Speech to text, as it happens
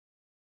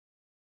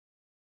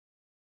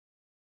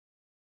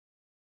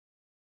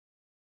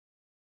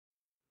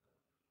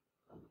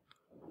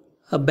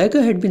A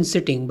beggar had been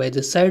sitting by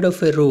the side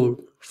of a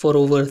road for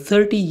over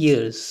 30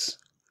 years.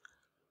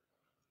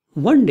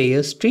 One day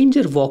a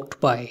stranger walked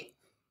by.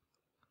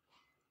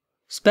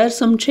 "Spare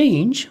some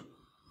change,"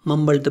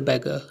 mumbled the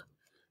beggar,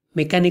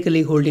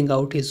 mechanically holding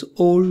out his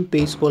old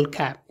baseball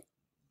cap.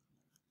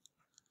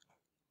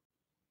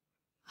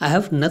 "I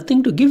have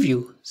nothing to give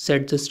you,"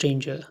 said the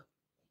stranger.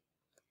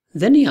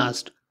 Then he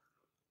asked,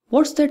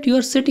 "What's that you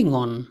are sitting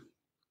on?"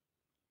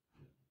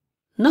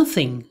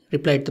 "Nothing,"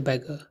 replied the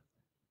beggar.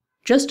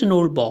 "Just an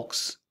old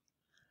box.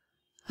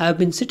 I have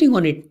been sitting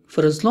on it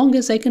for as long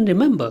as I can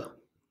remember."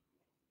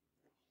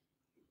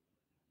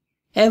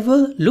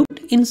 "Ever looked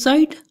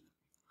inside?"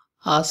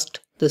 asked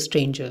the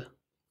stranger.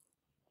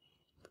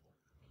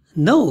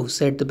 "No,"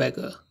 said the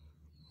beggar.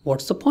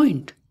 "What's the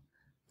point?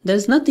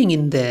 There's nothing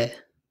in there."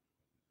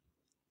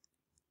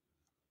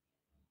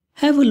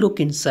 "Have a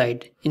look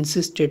inside,"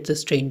 insisted the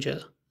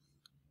stranger.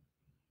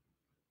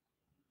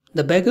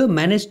 The beggar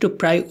managed to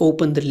pry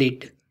open the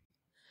lid.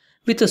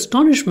 With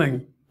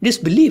astonishment,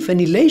 disbelief,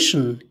 and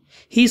elation,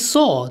 he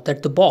saw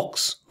that the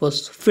box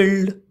was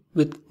filled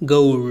with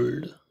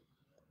gold.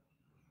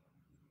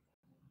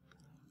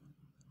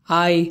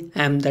 I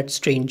am that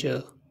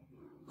stranger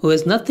who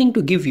has nothing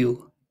to give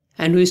you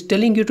and who is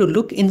telling you to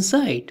look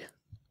inside.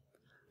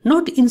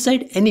 Not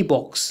inside any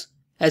box,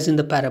 as in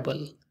the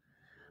parable,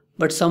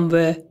 but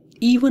somewhere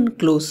even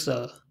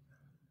closer,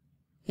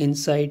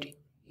 inside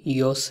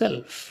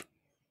yourself.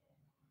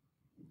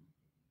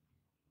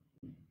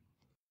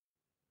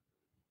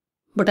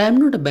 "But I am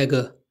not a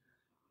beggar,"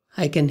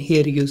 I can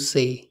hear you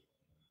say.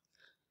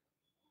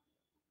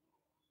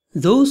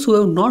 Those who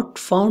have not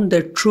found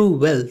their true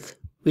wealth,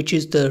 which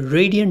is the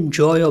radiant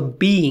joy of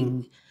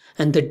being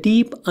and the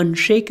deep,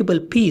 unshakable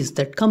peace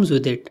that comes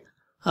with it,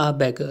 are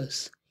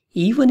beggars,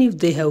 even if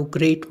they have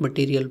great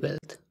material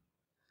wealth.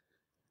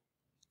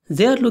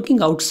 They are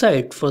looking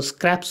outside for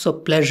scraps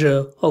of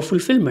pleasure or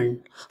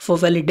fulfillment, for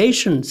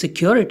validation,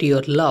 security,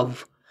 or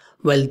love,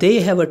 while they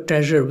have a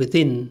treasure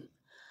within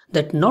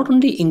that not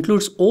only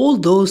includes all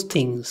those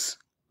things,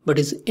 but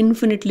is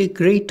infinitely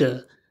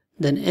greater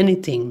than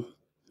anything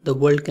the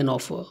world can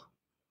offer.